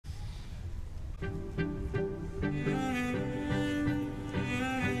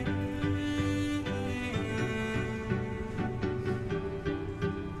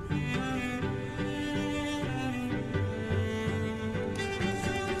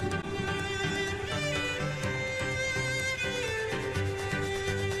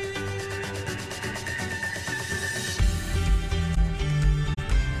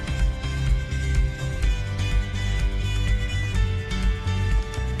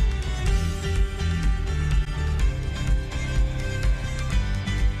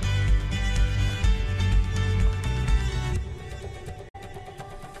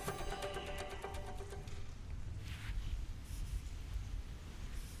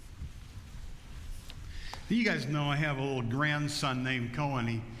You guys know I have a little grandson named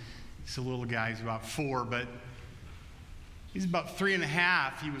Cohen. He's a little guy. He's about 4, but he's about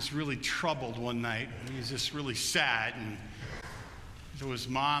 3.5. He was really troubled one night. He was just really sad. And so his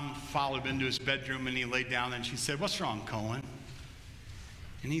mom followed him into his bedroom, and he laid down, and she said, "What's wrong, Cohen?"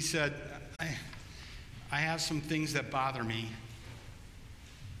 And he said, I have some things that bother me.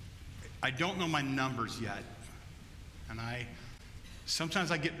 I don't know my numbers yet. And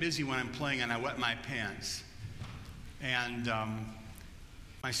sometimes I get busy when I'm playing and I wet my pants. And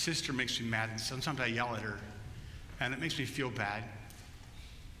my sister makes me mad, and sometimes I yell at her, and it makes me feel bad.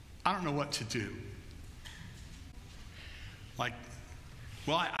 I don't know what to do.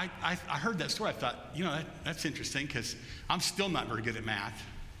 Well, I heard that story. I thought, that's interesting, because I'm still not very good at math.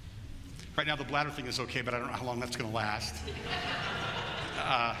 Right now, the bladder thing is okay, but I don't know how long that's going to last.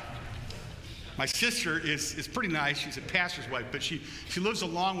 My sister is pretty nice. She's a pastor's wife, but she lives a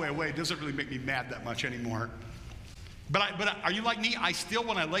long way away. It doesn't really make me mad that much anymore. But are you like me? I still,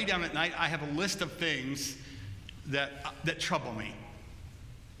 when I lay down at night, I have a list of things that trouble me.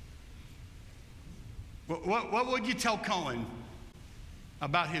 What would you tell Cohen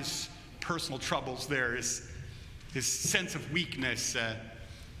about his personal troubles there, his sense of weakness?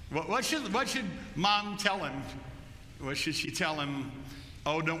 What should mom tell him? What should she tell him?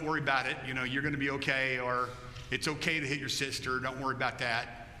 Oh, don't worry about it. You're going to be okay. Or it's okay to hit your sister. Don't worry about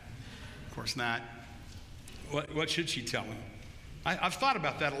that. Of course not. What should she tell him? I've thought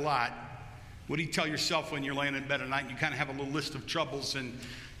about that a lot. What do you tell yourself when you're laying in bed at night and you kind of have a little list of troubles, and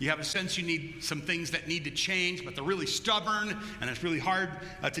you have a sense you need some things that need to change, but they're really stubborn and it's really hard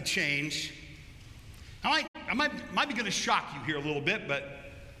to change? I might be going to shock you here a little bit, but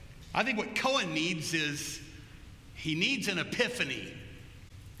I think what Cohen needs is he needs an epiphany.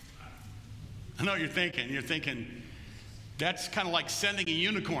 I know what you're thinking. You're thinking, that's kind of like sending a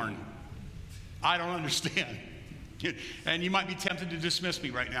unicorn. I don't understand. And you might be tempted to dismiss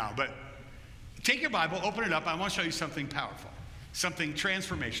me right now, but take your Bible, open it up. I want to show you something powerful, something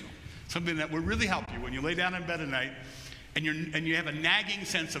transformational, something that will really help you when you lay down in bed at night and you have a nagging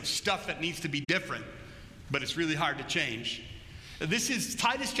sense of stuff that needs to be different, but it's really hard to change. This is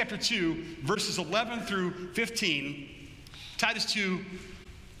Titus chapter 2, verses 11 through 15. Titus 2,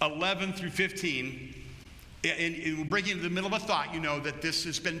 11 through 15. And we'll bring you into the middle of a thought. You know that this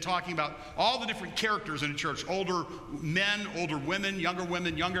has been talking about all the different characters in the church. Older men, older women,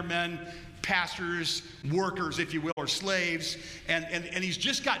 younger men, pastors, workers, if you will, or slaves. And he's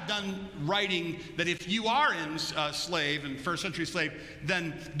just got done writing that if you are in slave, and first century slave,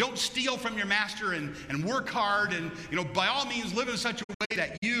 then don't steal from your master and work hard. And, by all means, live in such a way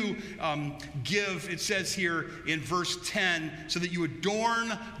that you give, it says here in verse 10, so that you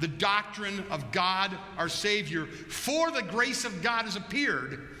adorn the doctrine of God our Savior. For the grace of God has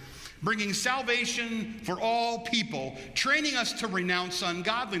appeared, bringing salvation for all people, training us to renounce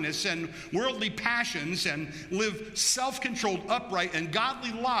ungodliness and worldly passions and live self-controlled, upright, and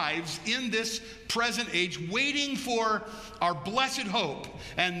godly lives in this present age, waiting for our blessed hope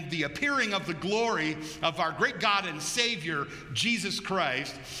and the appearing of the glory of our great God and Savior, Jesus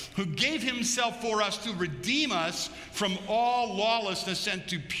Christ, who gave himself for us to redeem us from all lawlessness and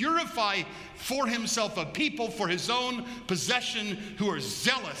to purify for himself a people for his own possession who are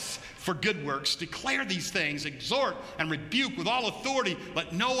zealous for good works. Declare these things, exhort and rebuke with all authority.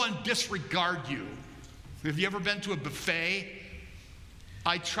 Let no one disregard you. Have you ever been to a buffet?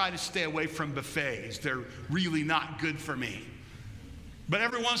 I try to stay away from buffets. They're really not good for me. But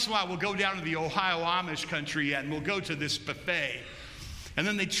every once in a while, we'll go down to the Ohio Amish country and we'll go to this buffet. And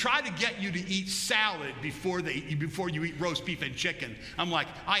then they try to get you to eat salad before you eat roast beef and chicken. I'm like,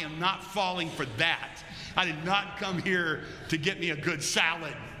 I am not falling for that. I did not come here to get me a good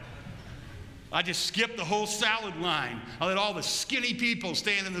salad. I just skip the whole salad line. I let all the skinny people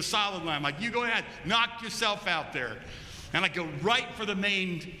stand in the salad line. I'm like, you go ahead, knock yourself out there. And I go right for the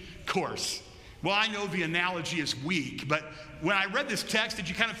main course. Well, I know the analogy is weak, but when I read this text, did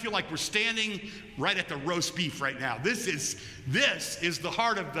you kind of feel like we're standing right at the roast beef right now? This is the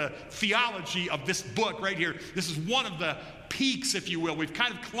heart of the theology of this book right here. This is one of the peaks, if you will. We've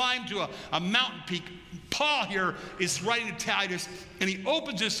kind of climbed to a mountain peak. Paul here is writing to Titus, and he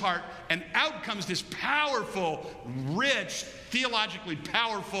opens his heart, and out comes this powerful, rich, theologically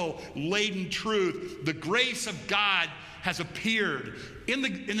powerful, laden truth. The grace of God has appeared. In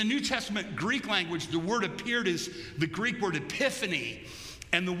the New Testament Greek language, the word appeared is the Greek word epiphany.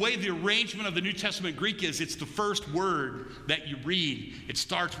 And the way the arrangement of the New Testament Greek is, it's the first word that you read. It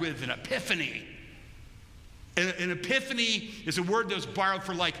starts with an epiphany. An epiphany is a word that was borrowed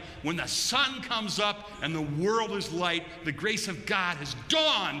for like when the sun comes up and the world is light, the grace of God has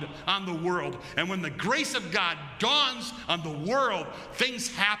dawned on the world. And when the grace of God dawns on the world,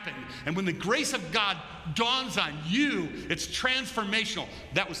 things happen. And when the grace of God dawns on you, it's transformational.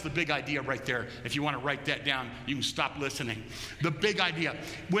 That was the big idea right there. If you want to write that down, you can stop listening. The big idea.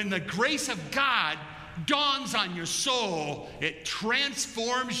 When the grace of God dawns on your soul, it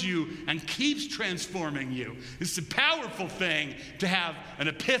transforms you and keeps transforming you. It's a powerful thing to have an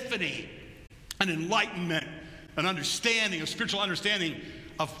epiphany, an enlightenment, an understanding, a spiritual understanding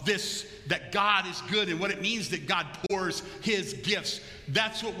of this, that God is good and what it means that God pours his gifts.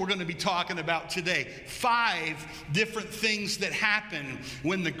 That's what we're going to be talking about today. 5 different things that happen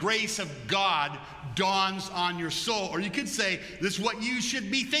when the grace of God dawns on your soul. Or you could say, this is what you should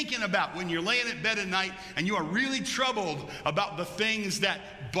be thinking about when you're laying in bed at night and you are really troubled about the things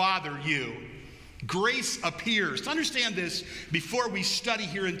that bother you. Grace appears. To understand this, before we study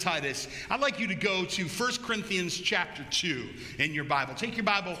here in Titus, I'd like you to go to 1 Corinthians chapter 2 in your Bible. Take your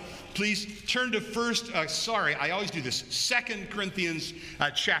Bible, please. Turn to 2 Corinthians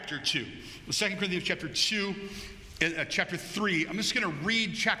chapter 2. 2 Corinthians chapter 2. Chapter 3. I'm just going to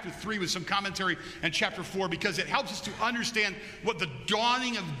read chapter 3 with some commentary and chapter 4 because it helps us to understand what the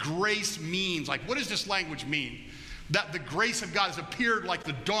dawning of grace means. Like, what does this language mean? That the grace of God has appeared like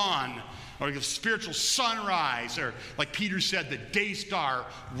the dawn or like a spiritual sunrise, or like Peter said, the day star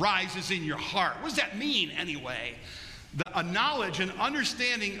rises in your heart. What does that mean anyway? A knowledge and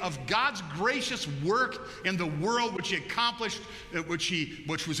understanding of God's gracious work in the world, which he accomplished,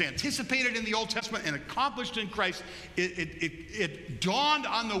 which was anticipated in the Old Testament and accomplished in Christ. It dawned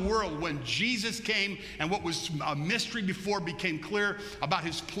on the world when Jesus came, and what was a mystery before became clear about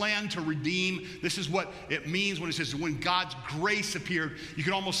his plan to redeem. This is what it means when it says when God's grace appeared. You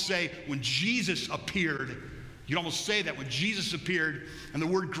can almost say when Jesus appeared. You can almost say that when Jesus appeared. And the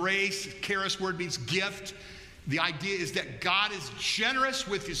word grace, charis word, means gift. The idea is that God is generous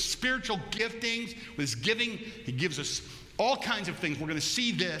with his spiritual giftings, with his giving. He gives us all kinds of things. We're going to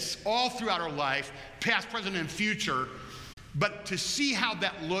see this all throughout our life, past, present, and future. But to see how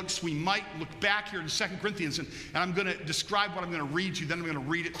that looks, we might look back here in 2 Corinthians, and I'm going to describe what I'm going to read to you. Then I'm going to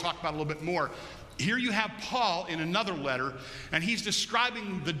read it, talk about it a little bit more. Here you have Paul in another letter, and he's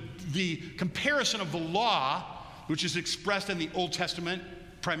describing the comparison of the law, which is expressed in the Old Testament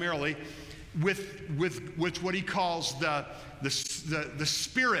primarily, with what he calls the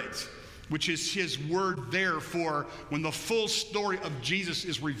Spirit, which is his word there for when the full story of Jesus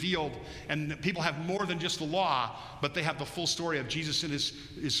is revealed. And people have more than just the law, but they have the full story of Jesus and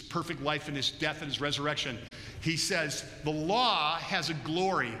his perfect life and his death and his resurrection. He says the law has a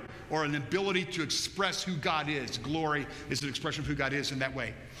glory or an ability to express who God is. Glory is an expression of who God is in that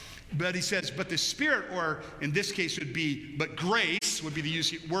way. But he says, but the Spirit, or in this case would be, but grace would be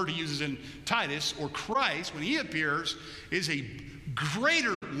the word he uses in Titus, or Christ, when he appears, is a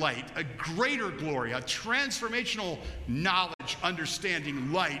greater light, a greater glory, a transformational knowledge,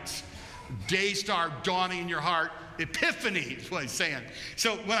 understanding, light, day star dawning in your heart, epiphany is what he's saying.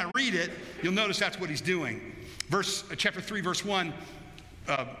 So when I read it, you'll notice that's what he's doing. Chapter 3, verse 1,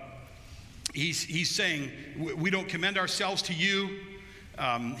 he's saying, we don't commend ourselves to you.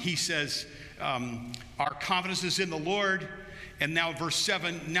 He says, our confidence is in the Lord. And now verse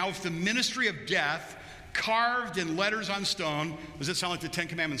 7, now if the ministry of death, carved in letters on stone, does that sound like the Ten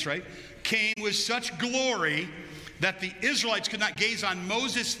Commandments, right? Came with such glory that the Israelites could not gaze on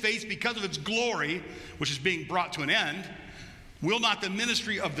Moses' face because of its glory, which is being brought to an end, will not the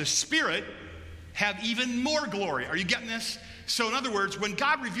ministry of the Spirit have even more glory? Are you getting this? So in other words, when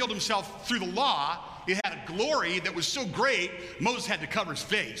God revealed himself through the law, it had a glory that was so great, Moses had to cover his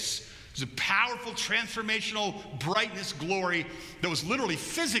face. It was a powerful, transformational brightness glory that was literally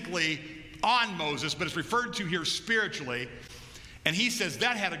physically on Moses, but it's referred to here spiritually. And he says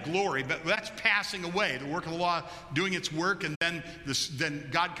that had a glory, but that's passing away. The work of the law doing its work, and then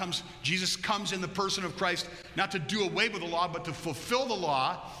God comes, Jesus comes in the person of Christ, not to do away with the law, but to fulfill the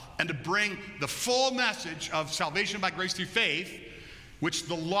law and to bring the full message of salvation by grace through faith, which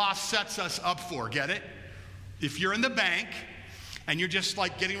the law sets us up for. Get it? If you're in the bank and you're just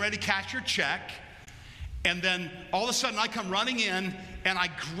like getting ready to cash your check, and then all of a sudden I come running in and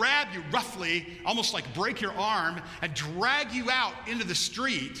I grab you roughly, almost like break your arm, and drag you out into the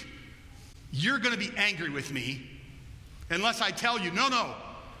street, you're going to be angry with me unless I tell you, no,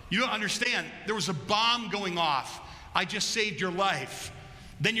 you don't understand. There was a bomb going off. I just saved your life.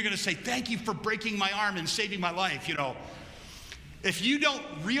 Then you're going to say, thank you for breaking my arm and saving my life, you know. If you don't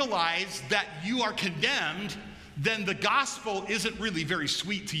realize that you are condemned, then the gospel isn't really very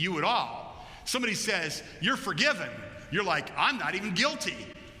sweet to you at all. Somebody says, you're forgiven. You're like, I'm not even guilty.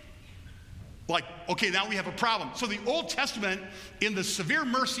 Like, okay, now we have a problem. So the Old Testament, in the severe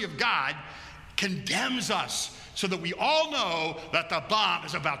mercy of God, condemns us so that we all know that the bomb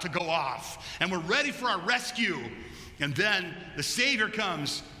is about to go off and we're ready for our rescue. And then the Savior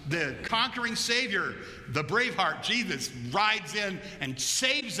comes, the conquering Savior, the Braveheart, Jesus, rides in and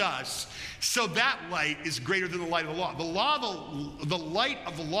saves us. So that light is greater than the light of the law. The light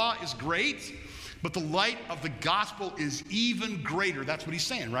of the law is great, but the light of the gospel is even greater. That's what he's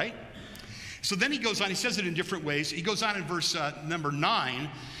saying, right? So then he goes on, he says it in different ways. He goes on in verse number 9,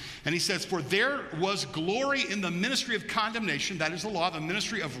 and he says, for there was glory in the ministry of condemnation, that is the law. The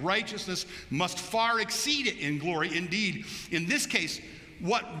ministry of righteousness must far exceed it in glory. Indeed, in this case,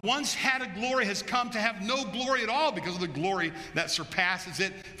 what once had a glory has come to have no glory at all because of the glory that surpasses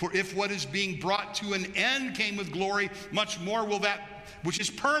it. For if what is being brought to an end came with glory, much more will that which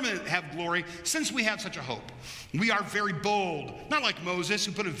is permanent have glory, since we have such a hope. We are very bold, not like Moses,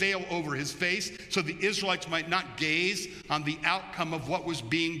 who put a veil over his face so the Israelites might not gaze on the outcome of what was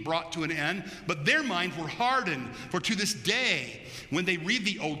being brought to an end, but their minds were hardened. For to this day, when they read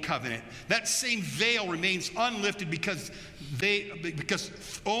the Old Covenant, that same veil remains unlifted because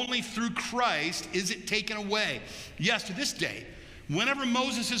only through Christ is it taken away. Yes, to this day, whenever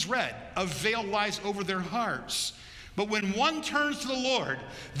Moses is read, a veil lies over their hearts. But when one turns to the Lord,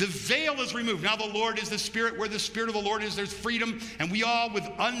 the veil is removed. Now the Lord is the Spirit. Where the Spirit of the Lord is, there's freedom. And we all, with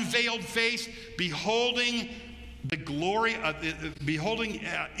unveiled face, beholding the glory of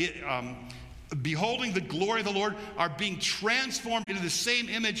beholding the glory of the Lord, are being transformed into the same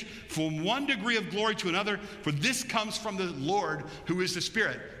image from one degree of glory to another. For this comes from the Lord, who is the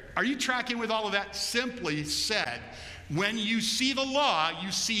Spirit. Are you tracking with all of that? Simply said, when you see the law,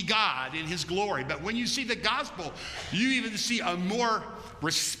 you see God in his glory. But when you see the gospel, you even see a more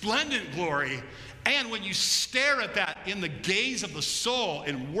resplendent glory. And when you stare at that in the gaze of the soul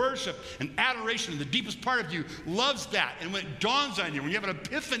in worship and adoration, and the deepest part of you loves that. And when it dawns on you, when you have an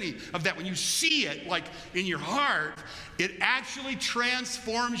epiphany of that, when you see it like in your heart, it actually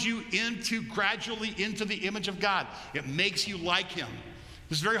transforms you gradually into the image of God. It makes you like him.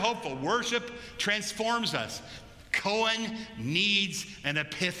 This is very hopeful. Worship transforms us. Cohen needs an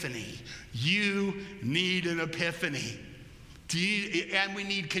epiphany. You need an epiphany. And we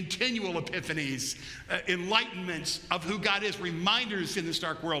need continual epiphanies, enlightenments of who God is, reminders in this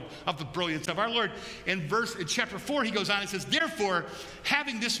dark world of the brilliance of our Lord. In chapter 4, he goes on and says, therefore,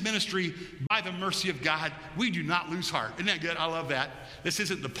 having this ministry by the mercy of God, we do not lose heart. Isn't that good? I love that. This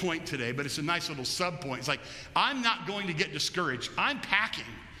isn't the point today, but it's a nice little sub-point. It's like, I'm not going to get discouraged. I'm packing.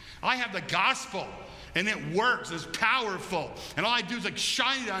 I have the gospel. And it works. It's powerful. And all I do is like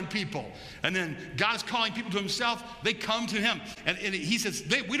shine it on people. And then God is calling people to himself. They come to him. And he says,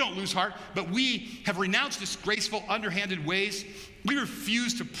 we don't lose heart, but we have renounced disgraceful, underhanded ways. We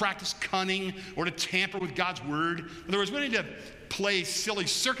refuse to practice cunning or to tamper with God's word. In other words, we don't need to play silly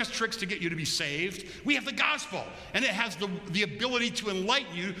circus tricks to get you to be saved. We have the gospel. And it has the ability to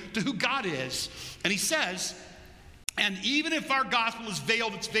enlighten you to who God is. And he says, and even if our gospel is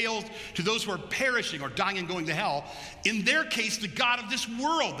veiled, it's veiled to those who are perishing or dying and going to hell. In their case, the God of this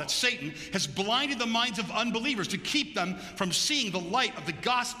world, that's Satan, has blinded the minds of unbelievers to keep them from seeing the light of the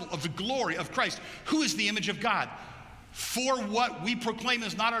gospel of the glory of Christ, who is the image of God. For what we proclaim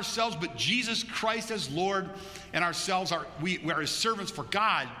is not ourselves, but Jesus Christ as Lord, and ourselves we are his servants for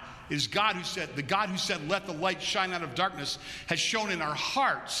God. It is God who said, let the light shine out of darkness, has shone in our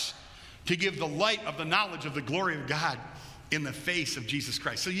hearts to give the light of the knowledge of the glory of God in the face of Jesus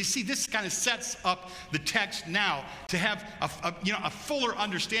Christ. So you see, this kind of sets up the text now to have a fuller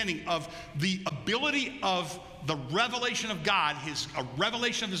understanding of the ability of the revelation of God, a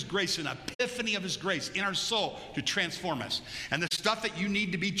revelation of his grace, an epiphany of his grace in our soul to transform us. And the stuff that you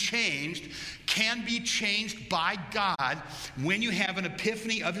need to be changed can be changed by God when you have an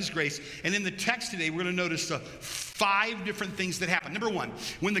epiphany of his grace. And in the text today, we're going to notice 5 different things that happen. Number 1,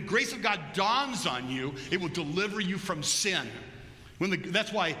 when the grace of God dawns on you, it will deliver you from sin.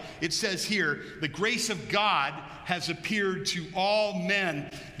 That's why it says here, the grace of God has appeared to all men.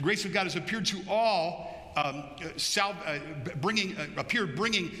 The grace of God has appeared to all,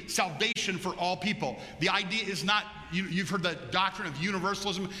 bringing salvation for all people. The idea is not, you've heard the doctrine of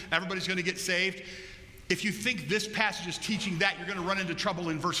universalism, everybody's going to get saved. If you think this passage is teaching that, you're going to run into trouble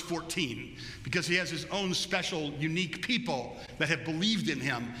in verse 14, because he has his own special, unique people that have believed in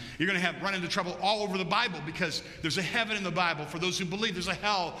him. You're going to run into trouble all over the Bible, because there's a heaven in the Bible for those who believe. There's a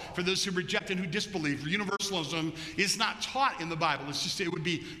hell for those who reject and who disbelieve. Universalism is not taught in the Bible. It would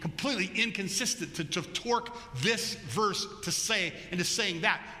be completely inconsistent to torque this verse to say into saying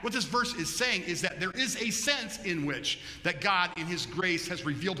that. What this verse is saying is that there is a sense in which that God in his grace has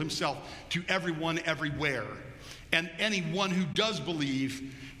revealed himself to everyone everywhere. And anyone who does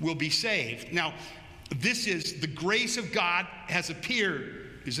believe will be saved. Now, this is the grace of God has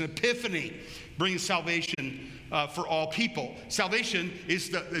appeared, is an epiphany, bringing salvation for all people. Salvation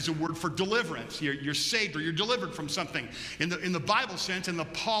is a word for deliverance. You're saved, or you're delivered from something. In the Bible sense, in the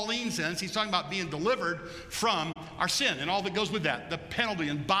Pauline sense, he's talking about being delivered from our sin and all that goes with that. The penalty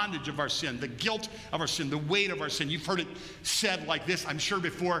and bondage of our sin, the guilt of our sin, the weight of our sin. You've heard it said like this, I'm sure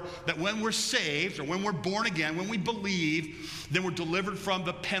before, that when we're saved, or when we're born again, when we believe, then we're delivered from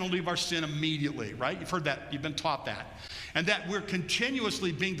the penalty of our sin immediately, right? You've heard that. You've been taught that. And that we're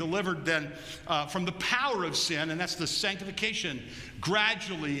continuously being delivered then from the power of sin, and that's the sanctification,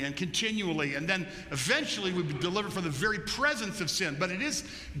 gradually and continually. And then eventually we'll be delivered from the very presence of sin. But it is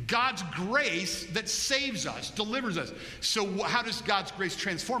God's grace that saves us, delivers us. So how does God's grace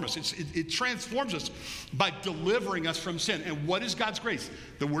transform us? It transforms us by delivering us from sin. And what is God's grace?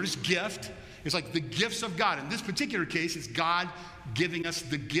 The word is gift. It's like the gifts of God. In this particular case, it's God giving us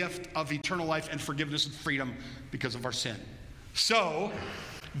the gift of eternal life and forgiveness and freedom because of our sin. So,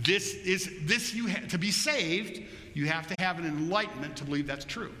 to be saved, you have to have an enlightenment to believe that's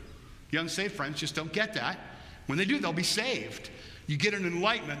true. The unsaved friends just don't get that. When they do, they'll be saved. You get an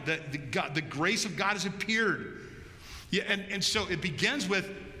enlightenment that the grace of God has appeared. Yeah, and so it begins with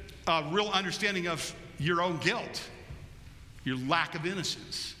a real understanding of your own guilt, your lack of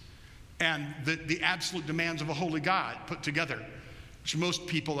innocence, and the absolute demands of a holy God put together. Which most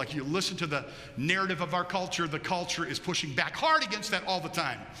people, like, you listen to the narrative of our culture, the culture is pushing back hard against that all the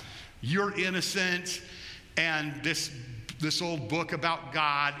time. You're innocent, and this old book about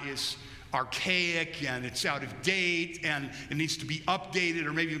God is archaic, and it's out of date, and it needs to be updated,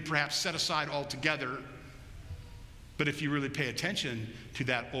 or maybe perhaps set aside altogether. But if you really pay attention to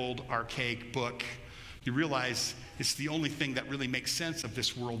that old archaic book, you realize it's the only thing that really makes sense of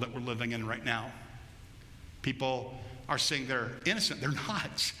this world that we're living in right now. People are saying they're innocent. They're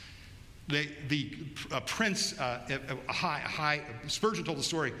not. The prince, Spurgeon told the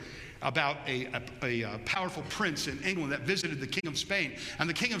story about a powerful prince in England that visited the King of Spain. And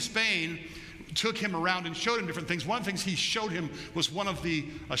the King of Spain took him around and showed him different things. One of the things he showed him was one of the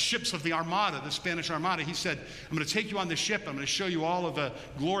ships of the Armada, the Spanish Armada. He said, I'm going to take you on this ship. I'm going to show you all of the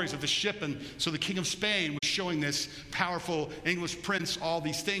glories of the ship. And so the King of Spain was showing this powerful English prince all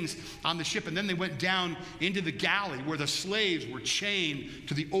these things on the ship. And then they went down into the galley where the slaves were chained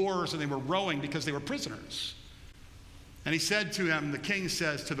to the oars and they were rowing because they were prisoners. And he said to him, the king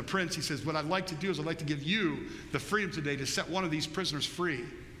says to the prince, he says, what I'd like to do is I'd like to give you the freedom today to set one of these prisoners free.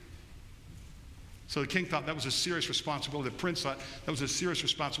 So the king thought that was a serious responsibility. The prince thought that was a serious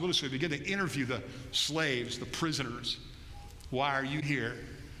responsibility. So he began to interview the slaves, the prisoners. Why are you here?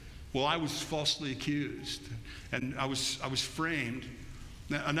 Well, I was falsely accused, and I was framed.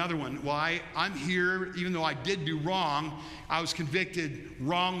 Another one, why I'm here, even though I did do wrong, I was convicted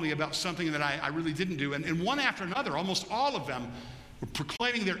wrongly about something that I really didn't do. And one after another, almost all of them were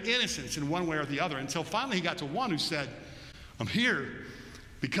proclaiming their innocence in one way or the other, until finally he got to one who said, I'm here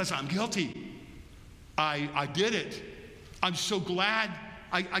because I'm guilty. I did it. I'm so glad.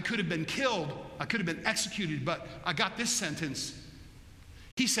 I could have been killed. I could have been executed, but I got this sentence.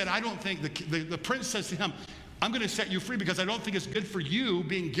 He said, I don't think, the prince says to him, I'm going to set you free because I don't think it's good for you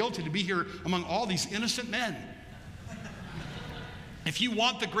being guilty to be here among all these innocent men. If you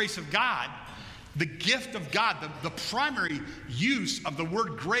want the grace of God, the gift of God, the primary use of the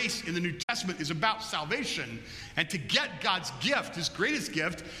word grace in the New Testament is about salvation. And to get God's gift, his greatest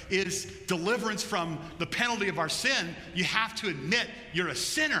gift, is deliverance from the penalty of our sin. You have to admit you're a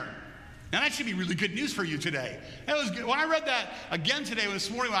sinner. Now that should be really good news for you today. That was good. When I read that again today,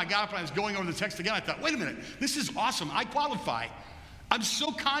 this morning when I got up and I was going over the text again, I thought, wait a minute, this is awesome. I qualify. I'm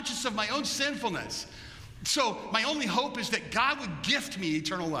so conscious of my own sinfulness. So my only hope is that God would gift me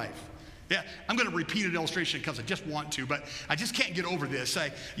eternal life. Yeah, I'm going to repeat an illustration because I just want to, but I just can't get over this.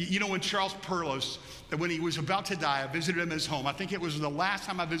 When Charles Perlos, when he was about to die, I visited him at his home. I think it was the last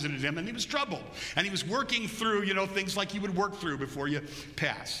time I visited him, and he was troubled. And he was working through, things like you would work through before you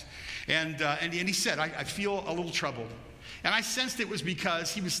pass. And he said, I feel a little troubled. And I sensed it was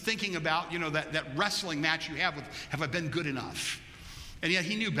because he was thinking about, that wrestling match you have with, have I been good enough? And yet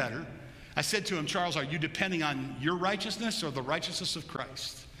he knew better. I said to him, Charles, are you depending on your righteousness or the righteousness of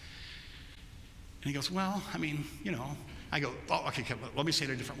Christ? And he goes, well, I go, oh, okay, let me say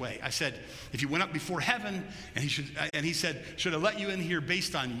it a different way. I said, if you went up before heaven, and he said, should I let you in here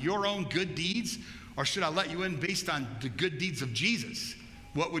based on your own good deeds, or should I let you in based on the good deeds of Jesus?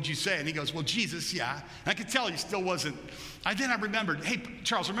 What would you say? And he goes, well, Jesus, yeah. And I could tell he still wasn't. Then I remembered, hey,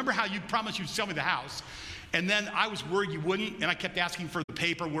 Charles, remember how you promised you'd sell me the house? And then I was worried you wouldn't, and I kept asking for the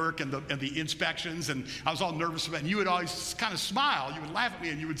paperwork and the inspections, and I was all nervous about it. And you would always kind of smile. You would laugh at me,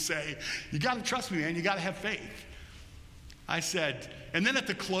 and you would say, you got to trust me, man. You got to have faith. I said, and then at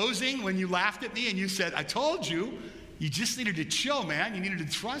the closing, when you laughed at me and you said, I told you, you just needed to chill, man. You needed to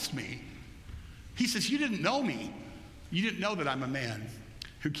trust me. He says, you didn't know me. You didn't know that I'm a man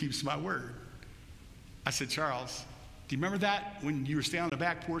who keeps my word. I said, Charles, do you remember that when you were standing on the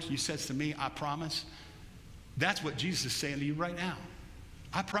back porch and you said to me, I promise? That's what Jesus is saying to you right now.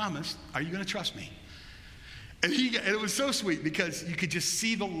 I promise. Are you going to trust me? And it was so sweet because you could just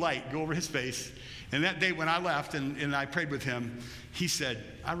see the light go over his face. And that day when I left and I prayed with him, he said,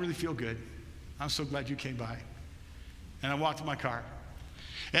 I really feel good. I'm so glad you came by. And I walked to my car.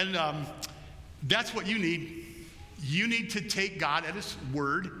 And that's what you need. You need to take God at his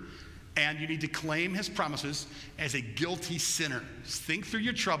word, and you need to claim his promises as a guilty sinner. Think through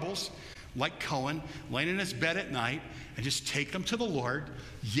your troubles, like Cohen, laying in his bed at night, and just take them to the Lord.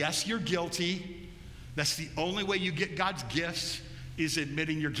 Yes, you're guilty. That's the only way you get God's gifts, is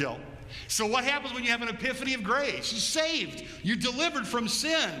admitting your guilt. So what happens when you have an epiphany of grace? You're saved. You're delivered from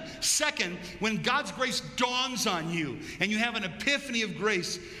sin. Second, when God's grace dawns on you and you have an epiphany of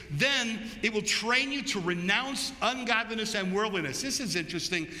grace, then it will train you to renounce ungodliness and worldliness. This is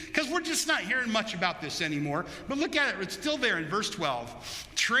interesting because we're just not hearing much about this anymore. But look at it. It's still there in verse 12.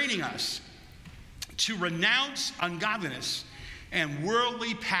 Training us to renounce ungodliness and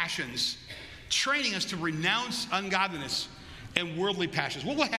worldly passions. Training us to renounce ungodliness and worldly passions.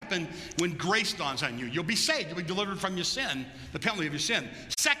 What will happen when grace dawns on you? You'll be saved. You'll be delivered from your sin, the penalty of your sin.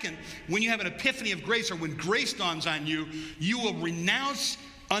 Second, when you have an epiphany of grace, or when grace dawns on you, you will renounce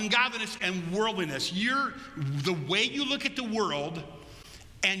ungodliness and worldliness. The way you look at the world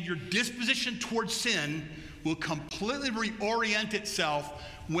and your disposition towards sin will completely reorient itself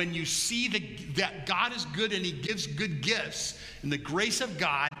when you see that God is good and he gives good gifts, and the grace of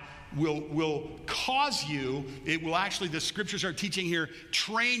God will cause you, it will actually, the scriptures are teaching here,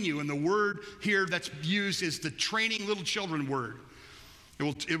 train you, and the word here that's used is the training little children word.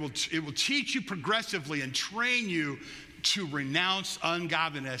 It will teach you progressively and train you to renounce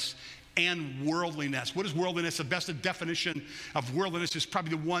ungodliness and worldliness. What is worldliness? The best definition of worldliness is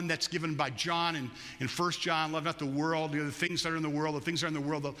probably the one that's given by John in 1 John. Love not the world, the things that are in the world. The things that are in the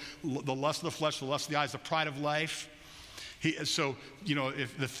world, the lust of the flesh, the lust of the eyes, the pride of life. So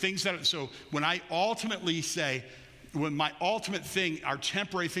when I ultimately say, when my ultimate thing are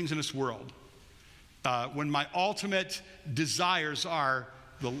temporary things in this world, when my ultimate desires are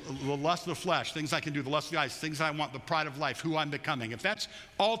the lust of the flesh, things I can do, the lust of the eyes, things I want, the pride of life, who I'm becoming, if that's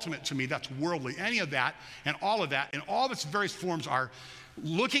ultimate to me, that's worldly. Any of that and all of that in all of its various forms are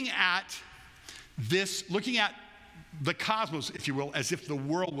looking at the cosmos, if you will, as if the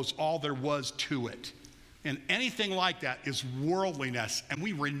world was all there was to it. And anything like that is worldliness. And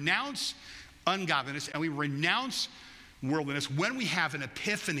we renounce ungodliness and we renounce worldliness when we have an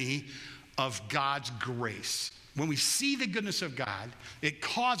epiphany of God's grace. When we see the goodness of God, it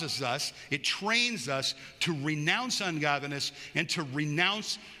causes us, it trains us to renounce ungodliness and to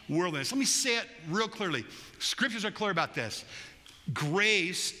renounce worldliness. Let me say it real clearly. Scriptures are clear about this.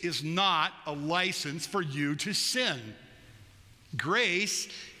 Grace is not a license for you to sin. Grace,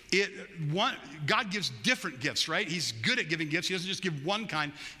 God gives different gifts, right? He's good at giving gifts. He doesn't just give one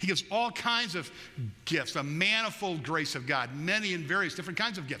kind. He gives all kinds of gifts, a manifold grace of God, many and various different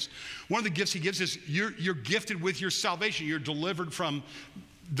kinds of gifts. One of the gifts he gives is you're gifted with your salvation. You're delivered from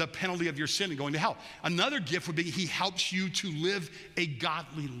the penalty of your sin and going to hell. Another gift would be he helps you to live a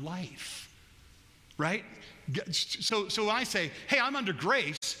godly life, right? So when I say, hey, I'm under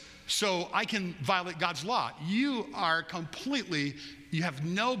grace, so I can violate God's law, you have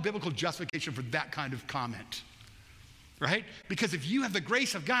no biblical justification for that kind of comment, right? Because if you have the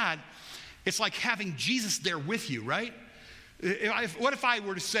grace of God, it's like having Jesus there with you, right? What if I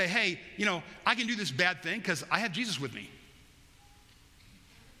were to say, hey, I can do this bad thing because I have Jesus with me?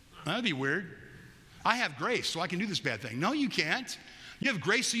 That'd be weird. I have grace, so I can do this bad thing. No, you can't. You have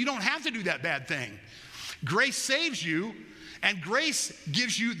grace, so you don't have to do that bad thing. Grace saves you, and grace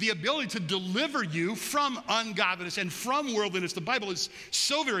gives you the ability to deliver you from ungodliness and from worldliness. The Bible is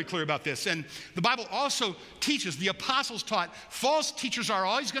so very clear about this. And the Bible also teaches, the apostles taught, false teachers are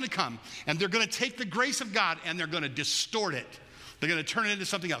always going to come, and they're going to take the grace of God and they're going to distort it. They're going to turn it into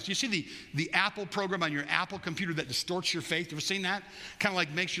something else. You see the Apple program on your Apple computer that distorts your faith? You ever seen that? Kind of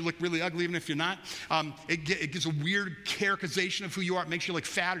like makes you look really ugly even if you're not. It gives a weird characterization of who you are. It makes you look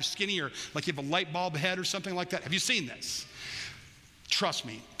fat or skinny or like you have a light bulb head or something like that. Have you seen this? Trust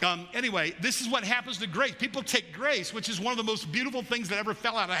me. Anyway, this is what happens to grace. People take grace, which is one of the most beautiful things that ever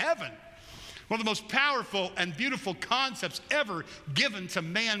fell out of heaven. One of the most powerful and beautiful concepts ever given to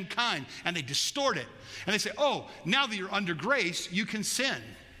mankind. And they distort it. And they say, oh, now that you're under grace, you can sin.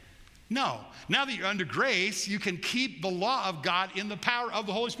 No. Now that you're under grace, you can keep the law of God in the power of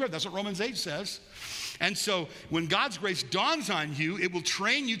the Holy Spirit. That's what Romans 8 says. And so when God's grace dawns on you, it will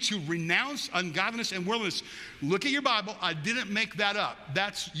train you to renounce ungodliness and worldliness. Look at your Bible. I didn't make that up.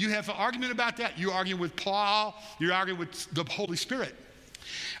 You have an argument about that. You're arguing with Paul. You're arguing with the Holy Spirit.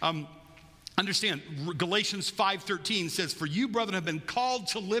 Understand, Galatians 5:13 says, for you, brethren, have been called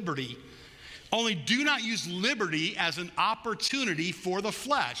to liberty. Only do not use liberty as an opportunity for the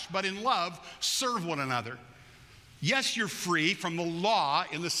flesh, but in love, serve one another. Yes, you're free from the law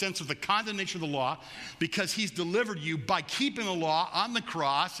in the sense of the condemnation of the law because he's delivered you by keeping the law on the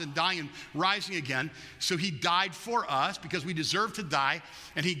cross and dying and rising again. So he died for us because we deserve to die,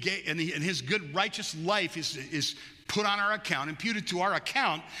 and his good righteous life is put on our account, imputed to our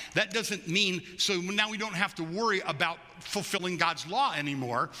account. That doesn't mean, so now we don't have to worry about fulfilling God's law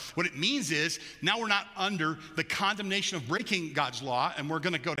anymore. What it means is now we're not under the condemnation of breaking God's law, and we're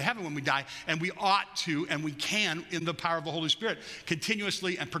going to go to heaven when we die, and we ought to, and we can, in the power of the Holy Spirit,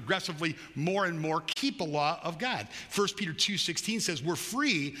 continuously and progressively more and more keep the law of God. 1 Peter 2:16 says we're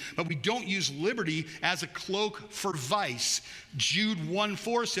free, but we don't use liberty as a cloak for vice. Jude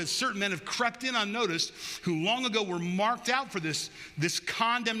 1:4 says certain men have crept in unnoticed who long ago were marked out for this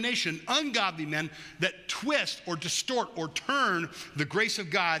condemnation, ungodly men that twist or distort or turn the grace of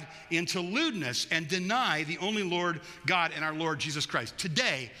God into lewdness and deny the only Lord God and our Lord Jesus Christ.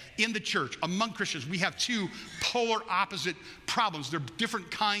 Today, in the church, among Christians, we have two polar opposite problems. They're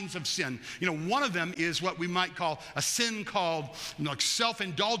different kinds of sin. One of them is what we might call a sin called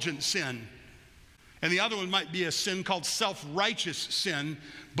self-indulgent sin. And the other one might be a sin called self-righteous sin.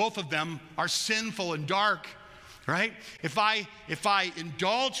 Both of them are sinful and dark. Right? If I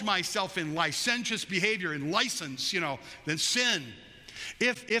indulge myself in licentious behavior, in license, then sin.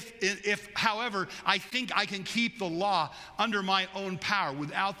 If, however, I think I can keep the law under my own power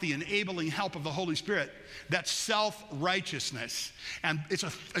without the enabling help of the Holy Spirit, that's self-righteousness. And it's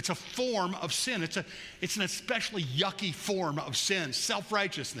a form of sin. It's an especially yucky form of sin,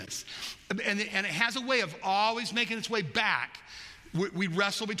 self-righteousness. And it has a way of always making its way back. We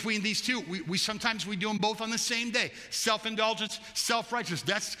wrestle between these two. We sometimes do them both on the same day. Self-indulgence,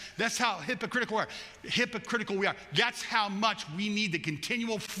 self-righteousness. That's how hypocritical we are. That's how much we need the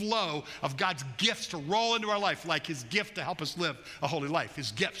continual flow of God's gifts to roll into our life, like his gift to help us live a holy life,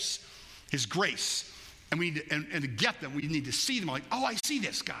 his gifts, his grace. And we need to get them, we need to see them like, oh, I see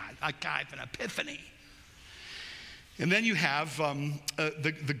this, God. I have an epiphany. And then you have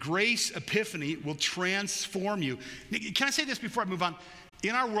the grace epiphany will transform you. Can I say this before I move on?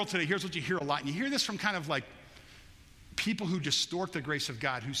 In our world today, here's what you hear a lot. And you hear this from kind of like people who distort the grace of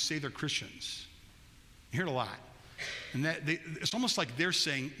God, who say they're Christians. You hear it a lot. And it's almost like they're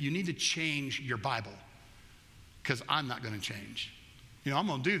saying, you need to change your Bible because I'm not going to change. I'm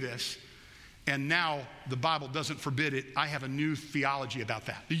going to do this. And now the Bible doesn't forbid it. I have a new theology about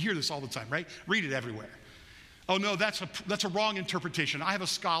that. You hear this all the time, right? Read it everywhere. Oh, no, that's a wrong interpretation. I have a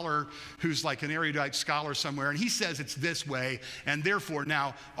scholar who's like an erudite scholar somewhere, and he says it's this way, and therefore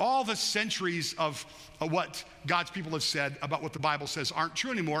now all the centuries of what God's people have said about what the Bible says aren't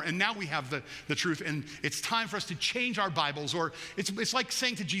true anymore, and now we have the truth, and it's time for us to change our Bibles, or it's like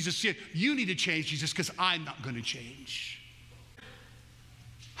saying to Jesus, you need to change, Jesus, because I'm not going to change.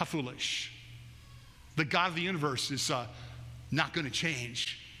 How foolish. The God of the universe is not going to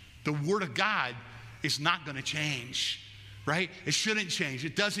change. The Word of God is not going to change, right? It shouldn't change.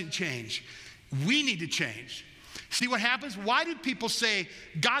 It doesn't change. We need to change. See what happens? Why do people say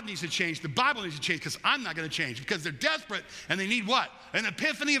God needs to change, the Bible needs to change? Because I'm not going to change. Because they're desperate and they need what? An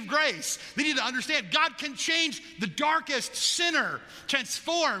epiphany of grace. They need to understand God can change the darkest sinner,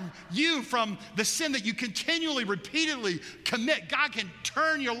 transform you from the sin that you continually, repeatedly commit. God can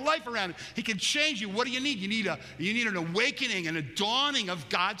turn your life around. He can change you. What do you need? You need an awakening and a dawning of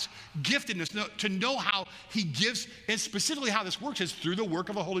God's giftedness to know how he gives, and specifically how this works is through the work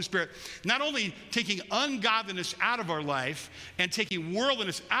of the Holy Spirit. Not only taking ungodliness out of our life and taking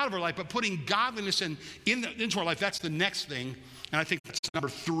worldliness out of our life, but putting godliness into our life. That's the next thing. And I think that's number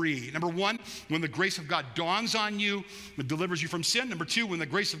 3. Number 1, when the grace of God dawns on you, it delivers you from sin. Number 2, when the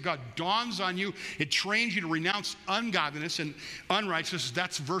grace of God dawns on you, it trains you to renounce ungodliness and unrighteousness.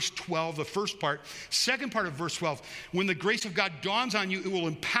 That's verse 12, the first part. Second part of verse 12, when the grace of God dawns on you, it will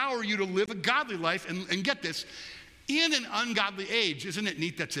empower you to live a godly life. And get this, in an ungodly age. Isn't it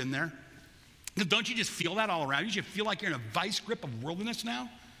neat that's in there? Don't you just feel that all around you? You feel like you're in a vice grip of worldliness now?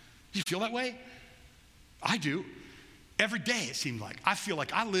 Do you feel that way? I do. Every day, it seems like. I feel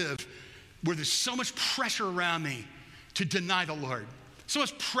like I live where there's so much pressure around me to deny the Lord. So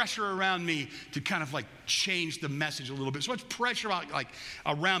much pressure around me to kind of like change the message a little bit. So much pressure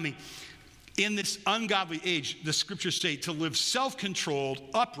around me. In this ungodly age, the scriptures say to live self-controlled,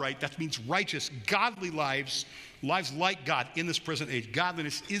 upright, that means righteous, godly lives like God in this present age.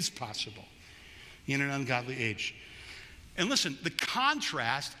 Godliness is possible in an ungodly age. And listen, the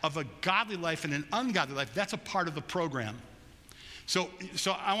contrast of a godly life and an ungodly life, that's a part of the program. So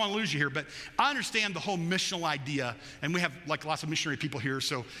I want to lose you here, but I understand the whole missional idea, and we have like lots of missionary people here,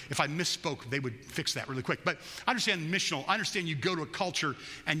 so if I misspoke, they would fix that really quick. But I understand missional. I understand you go to a culture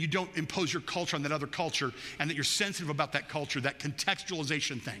and you don't impose your culture on that other culture, and that you're sensitive about that culture, that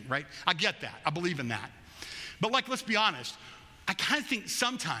contextualization thing, right? I get that. I believe in that. But like, let's be honest, I kind of think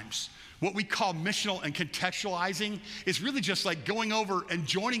sometimes what we call missional and contextualizing is really just like going over and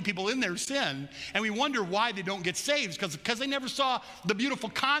joining people in their sin, and we wonder why they don't get saved, because they never saw the beautiful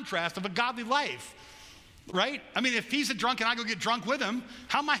contrast of a godly life, right? I mean, if he's a drunk and I go get drunk with him,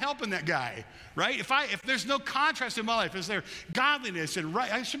 how am I helping that guy, right? If there's no contrast in my life, is there godliness and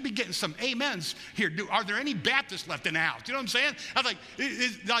right? I should be getting some amens here. Are there any Baptists left in the house? You know what I'm saying? I was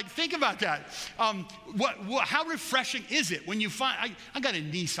like, think about that. How refreshing is it when you find, I got a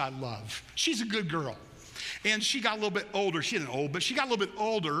niece I love. She's a good girl. And she got a little bit older. She isn't old, but she got a little bit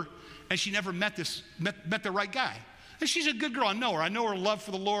older, and she never met the right guy. And she's a good girl. I know her. I know her love for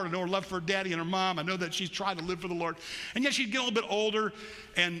the Lord. I know her love for her daddy and her mom. I know that she's tried to live for the Lord. And yet she'd get a little bit older,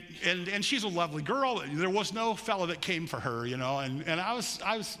 and she's a lovely girl. There was no fellow that came for her, you know. And I was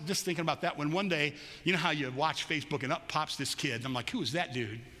just thinking about that when one day, you know how you watch Facebook and up pops this kid. I'm like, who is that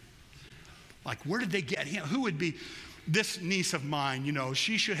dude? Like, where did they get him? Who would be this niece of mine? You know,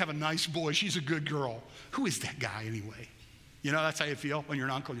 she should have a nice boy. She's a good girl. Who is that guy anyway? You know, that's how you feel when you're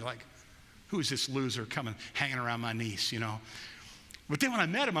an uncle. You're like, who is this loser coming, hanging around my niece, you know? But then when I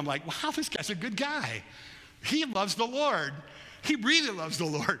met him, I'm like, wow, this guy's a good guy. He loves the Lord. He really loves the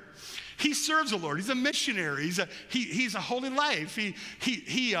Lord. He serves the Lord. He's a missionary. He's a holy life.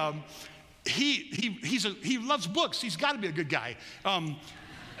 He loves books. He's got to be a good guy.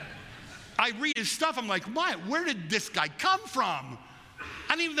 I read his stuff. I'm like, where did this guy come from?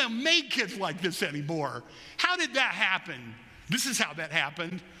 I don't even make kids like this anymore. How did that happen? This is how that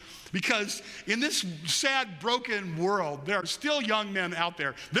happened. Because in this sad, broken world, there are still young men out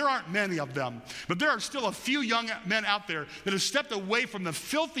there. There aren't many of them, but there are still a few young men out there that have stepped away from the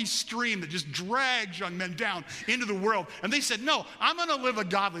filthy stream that just drags young men down into the world. And they said, no, I'm going to live a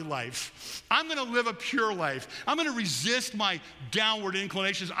godly life. I'm going to live a pure life. I'm going to resist my downward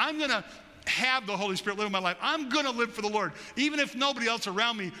inclinations. I'm going to have the Holy Spirit live in my life. I'm going to live for the Lord, even if nobody else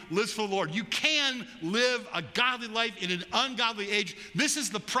around me lives for the Lord. You can live a godly life in an ungodly age. This is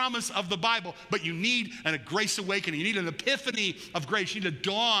the promise of the Bible, but you need a grace awakening. You need an epiphany of grace. You need a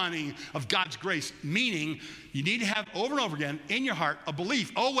dawning of God's grace, meaning you need to have over and over again in your heart a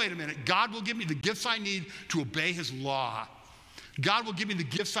belief. Oh, wait a minute. God will give me the gifts I need to obey his law. God will give me the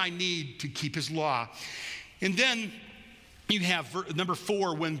gifts I need to keep his law. And then you have number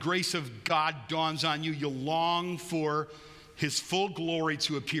 4, when grace of God dawns on you, you'll long for his full glory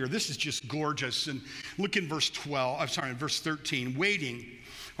to appear. This is just gorgeous. And look in verse 13, waiting,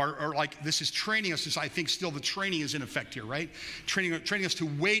 or like this is training us. I think still the training is in effect here, right? Training us to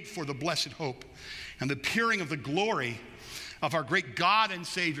wait for the blessed hope and the appearing of the glory of our great God and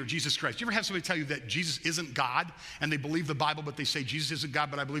Savior, Jesus Christ. You ever have somebody tell you that Jesus isn't God, and they believe the Bible, but they say Jesus isn't God,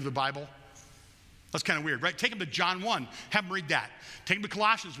 but I believe the Bible? That's kind of weird, right? Take them to John 1, have them read that. Take them to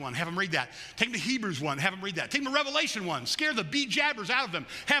Colossians 1, have them read that. Take them to Hebrews 1, have them read that. Take them to Revelation 1, scare the bejabbers out of them,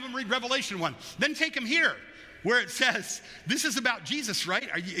 have them read Revelation 1. Then take them here, where it says, this is about Jesus, right?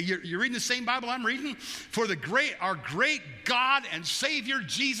 You're reading the same Bible I'm reading? For our great God and Savior,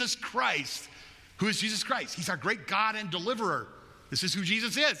 Jesus Christ. Who is Jesus Christ? He's our great God and deliverer. This is who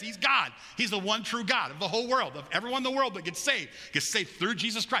Jesus is. He's God. He's the one true God of the whole world, of everyone in the world that gets saved through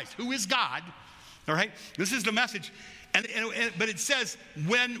Jesus Christ, who is God. All right? This is the message. But it says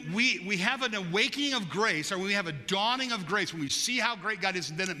when we have an awakening of grace, or when we have a dawning of grace, when we see how great God is,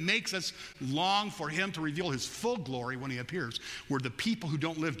 then it makes us long for him to reveal his full glory when he appears. We're the people who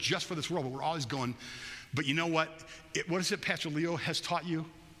don't live just for this world, but we're always going, but you know what? What is it Pastor Leo has taught you?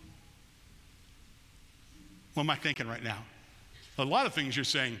 What am I thinking right now? A lot of things you're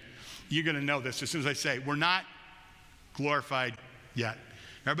saying, you're going to know this as soon as I say, we're not glorified yet.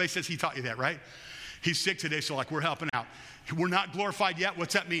 Everybody says he taught you that, right? He's sick today, so we're helping out. We're not glorified yet.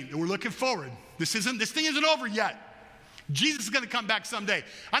 What's that mean? We're looking forward. This thing isn't over yet. Jesus is going to come back someday.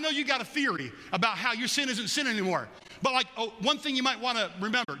 I know you got a theory about how your sin isn't sin anymore. But one thing you might want to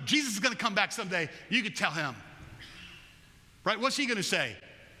remember, Jesus is going to come back someday. You could tell him. Right? What's he going to say?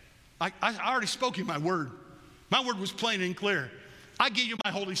 I already spoke you my word. My word was plain and clear. I gave you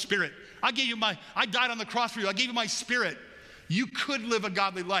my Holy Spirit. I died on the cross for you. I gave you my Spirit. You could live a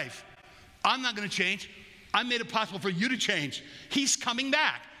godly life. I'm not going to change. I made it possible for you to change. He's coming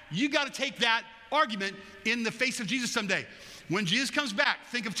back. You got to take that argument in the face of Jesus someday. When Jesus comes back,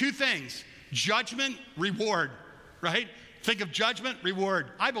 think of two things: judgment, reward, right? Think of judgment, reward.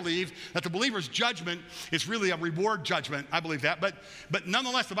 I believe that the believer's judgment is really a reward judgment. I believe that. But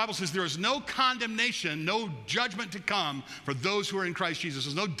nonetheless, the Bible says there is no condemnation, no judgment to come for those who are in Christ Jesus.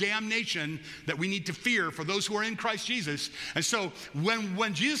 There's no damnation that we need to fear for those who are in Christ Jesus. And so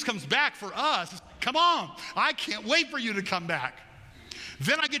when Jesus comes back for us, come on, I can't wait for you to come back.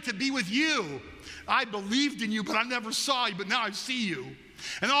 Then I get to be with you. I believed in you, but I never saw you, but now I see you.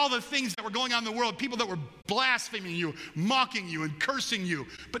 And all the things that were going on in the world, people that were blaspheming you, mocking you, and cursing you.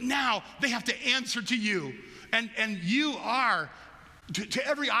 But now they have to answer to you. And you are, to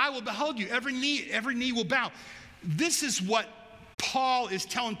every eye will behold you, every knee will bow. This is what Paul is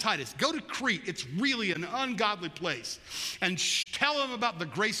telling Titus. Go to Crete. It's really an ungodly place. And tell them about the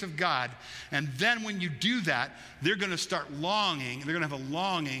grace of God. And then when you do that, they're going to start longing. They're going to have a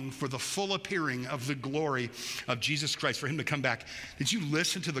longing for the full appearing of the glory of Jesus Christ, for him to come back. Did you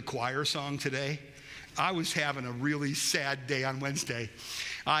listen to the choir song today? I was having a really sad day on Wednesday.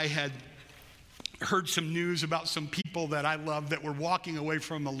 I had heard some news about some people that I love that were walking away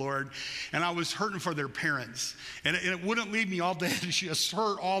from the Lord, and I was hurting for their parents. And it wouldn't leave me all day. It just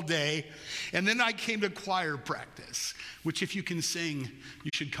hurt all day. And then I came to choir practice, which if you can sing, you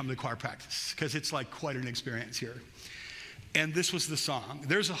should come to choir practice, because it's like quite an experience here. And this was the song.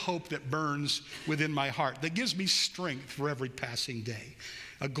 There's a hope that burns within my heart that gives me strength for every passing day.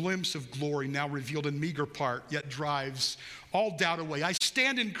 A glimpse of glory now revealed in meager part, yet drives all doubt away. I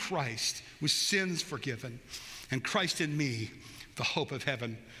stand in Christ with sins forgiven, and Christ in me, the hope of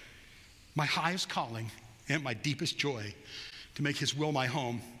heaven. My highest calling and my deepest joy, to make his will my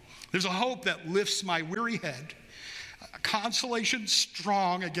home. There's a hope that lifts my weary head, a consolation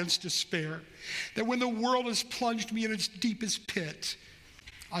strong against despair, that when the world has plunged me in its deepest pit,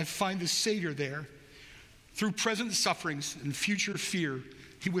 I find the Savior there. Through present sufferings and future fear,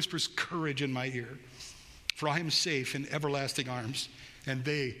 he whispers courage in my ear. For I am safe in everlasting arms, and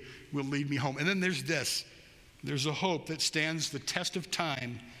they will lead me home. And then there's this. There's a hope that stands the test of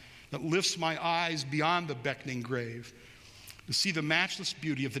time, that lifts my eyes beyond the beckoning grave, to see the matchless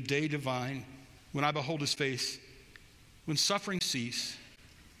beauty of the day divine, when I behold his face, when suffering cease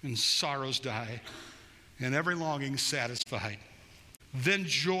and sorrows die, and every longing satisfied. Then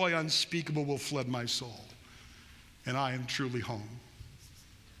joy unspeakable will flood my soul, and I am truly home.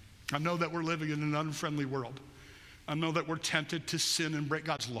 I know that we're living in an unfriendly world. I know that we're tempted to sin and break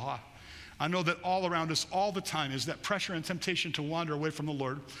God's law. I know that all around us all the time is that pressure and temptation to wander away from the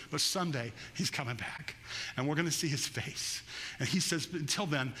Lord. But someday he's coming back, and we're going to see his face. And he says, until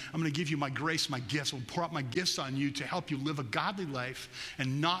then, I'm going to give you my grace, my gifts. I'll pour out my gifts on you to help you live a godly life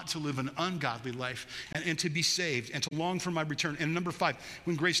and not to live an ungodly life, and to be saved and to long for my return. And number 5,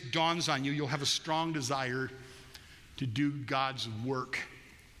 when grace dawns on you, you'll have a strong desire to do God's work,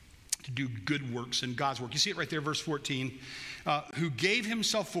 to do good works in God's work. You see it right there, verse 14. Who gave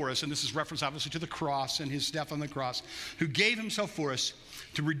himself for us, and this is reference obviously to the cross and his death on the cross, who gave himself for us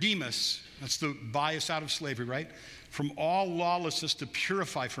to redeem us, that's to buy us out of slavery, right? From all lawlessness, to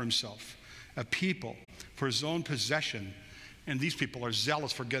purify for himself a people for his own possession. And these people are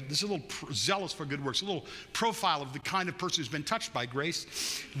zealous for good. This is a little zealous for good works, a little profile of the kind of person who's been touched by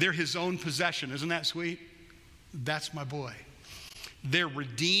grace. They're his own possession. Isn't that sweet? That's my boy. They're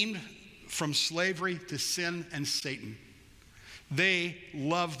redeemed from slavery to sin and Satan. They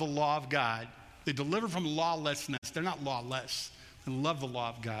love the law of God. They deliver from lawlessness. They're not lawless. They love the law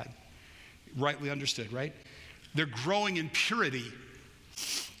of God. Rightly understood, right? They're growing in purity.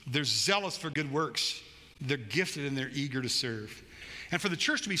 They're zealous for good works. They're gifted and they're eager to serve. And for the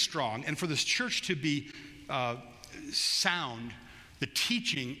church to be strong and for this church to be sound, the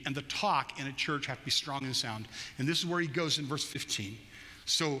teaching and the talk in a church have to be strong and sound. And this is where he goes in verse 15.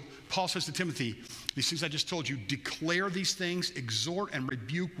 So Paul says to Timothy, these things I just told you, declare these things, exhort and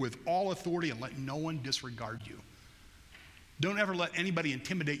rebuke with all authority, and let no one disregard you. Don't ever let anybody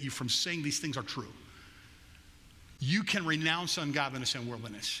intimidate you from saying these things are true. You can renounce ungodliness and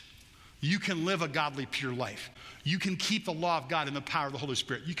worldliness. You can live a godly, pure life. You can keep the law of God in the power of the Holy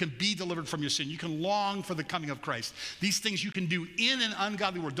Spirit. You can be delivered from your sin. You can long for the coming of Christ. These things you can do in an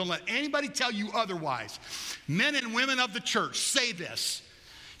ungodly world. Don't let anybody tell you otherwise. Men and women of the church, say this.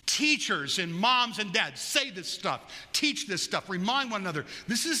 Teachers and moms and dads, say this stuff. Teach this stuff. Remind one another.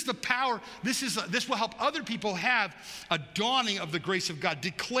 This is the power. This will help other people have a dawning of the grace of God.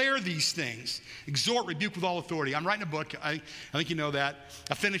 Declare these things. Exhort, rebuke with all authority. I'm writing a book. I think you know that.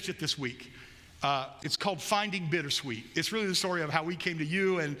 I finished it this week. It's called Finding Bittersweet. It's really the story of how we came to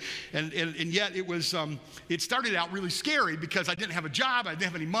you, and yet it was. It started out really scary because I didn't have a job, I didn't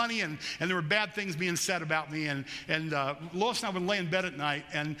have any money, and there were bad things being said about me. And Lois and I would lay in bed at night,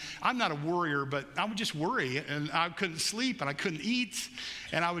 and I'm not a worrier, but I would just worry, and I couldn't sleep, and I couldn't eat,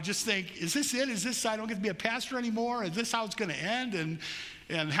 and I would just think, is this it? Is this I don't get to be a pastor anymore? Is this how it's going to end?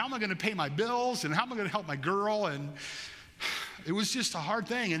 And how am I going to pay my bills? And how am I going to help my girl? And it was just a hard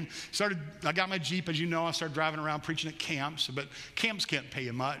thing. And I got my Jeep, as you know. I started driving around preaching at camps, but camps can't pay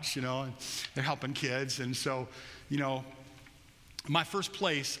you much, and they're helping kids. And so, my first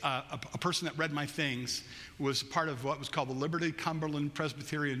place, a person that read my things was part of what was called the Liberty Cumberland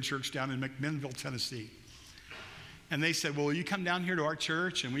Presbyterian Church down in McMinnville, Tennessee. And they said, well, will you come down here to our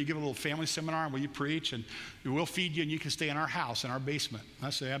church, and will you give a little family seminar, and will you preach, and we'll feed you, and you can stay in our house, in our basement. And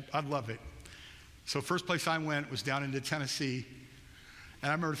I said, I'd love it. So first place I went was down into Tennessee,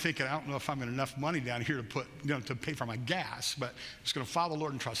 and I remember thinking, I don't know if I'm going to have enough money down here to pay for my gas, but I'm just going to follow the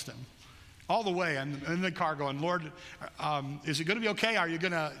Lord and trust Him. All the way, I'm in the car going, Lord, is it going to be okay? Are you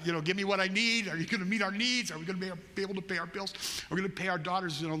going to, give me what I need? Are you going to meet our needs? Are we going to be able to pay our bills? Are we going to pay our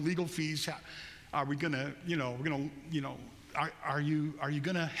daughters, legal fees? Are we going to, are you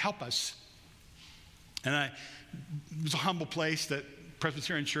going to help us? And it was a humble place. That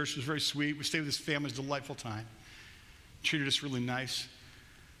Presbyterian church was very sweet. We stayed with this family. It was a delightful time. Treated us really nice.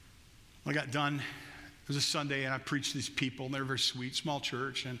 When I got done, it was a Sunday, and I preached to these people, and they were very sweet, small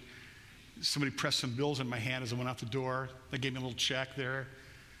church, and somebody pressed some bills in my hand as I went out the door. They gave me a little check there.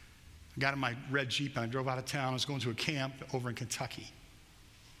 I got in my red Jeep, and I drove out of town. I was going to a camp over in Kentucky.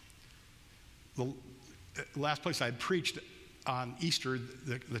 The last place I had preached on Easter,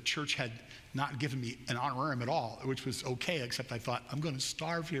 the church had not given me an honorarium at all, which was okay, except I thought, I'm going to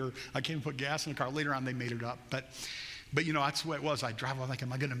starve here. I came and put gas in the car. Later on, they made it up. But that's the way it was. I drive, I'm like,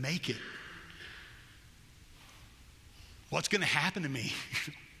 am I going to make it? What's going to happen to me?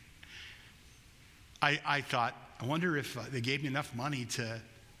 I thought, I wonder if they gave me enough money to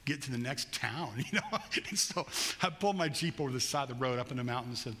get to the next town, And so I pulled my Jeep over the side of the road up in the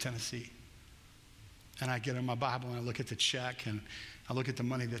mountains of Tennessee. And I get in my Bible, and I look at the check, and I look at the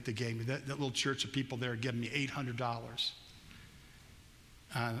money that they gave me. That little church of people there giving me $800.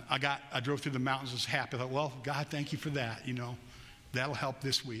 I drove through the mountains, was happy. I thought, well, God, thank you for that. That'll help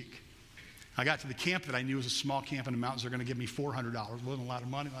this week. I got to the camp that I knew was a small camp in the mountains. They're going to give me $400. Wasn't a lot of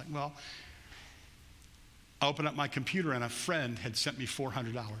money. I'm like, well, I opened up my computer, and a friend had sent me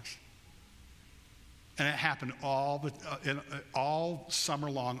 $400. And it happened all summer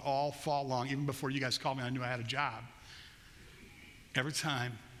long, all fall long. Even before you guys called me, I knew I had a job. Every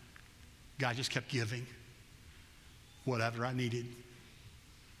time, God just kept giving whatever I needed.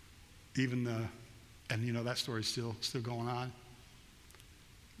 That story's still going on.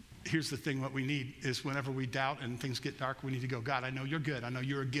 Here's the thing, what we need is whenever we doubt and things get dark, we need to go, God, I know you're good. I know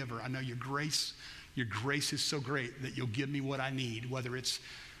you're a giver. I know your grace is so great that you'll give me what I need, whether it's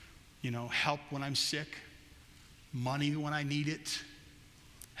help when I'm sick, money when I need it,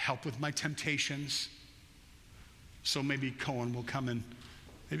 help with my temptations. So maybe Cohen will come and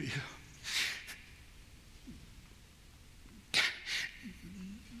maybe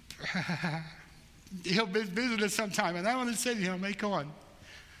he'll visit us sometime. And I want to say to him, hey, Cohen,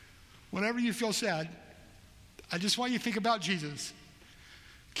 whenever you feel sad, I just want you to think about Jesus.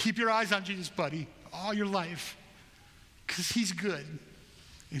 Keep your eyes on Jesus, buddy, all your life, because He's good.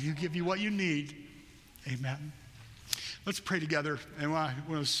 And He'll give you what you need. Amen. Let's pray together. And I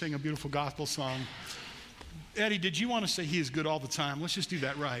want to sing a beautiful gospel song. Eddie, did you want to say He is good all the time? Let's just do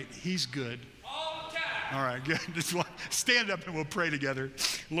that right. He's good. All the time. All right, good. Just stand up and we'll pray together.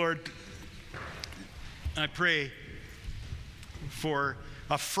 Lord, I pray for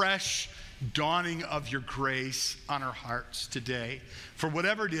a fresh dawning of your grace on our hearts today for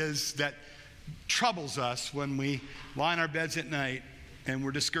whatever it is that troubles us when we lie in our beds at night and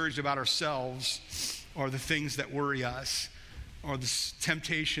we're discouraged about ourselves or the things that worry us or the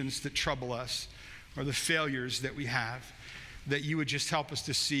temptations that trouble us or the failures that we have, that you would just help us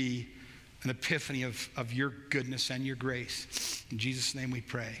to see an epiphany of your goodness and your grace. In Jesus' name we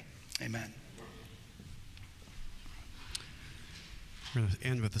pray. Amen. We're going to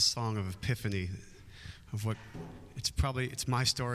end with a song of epiphany of what it's my story.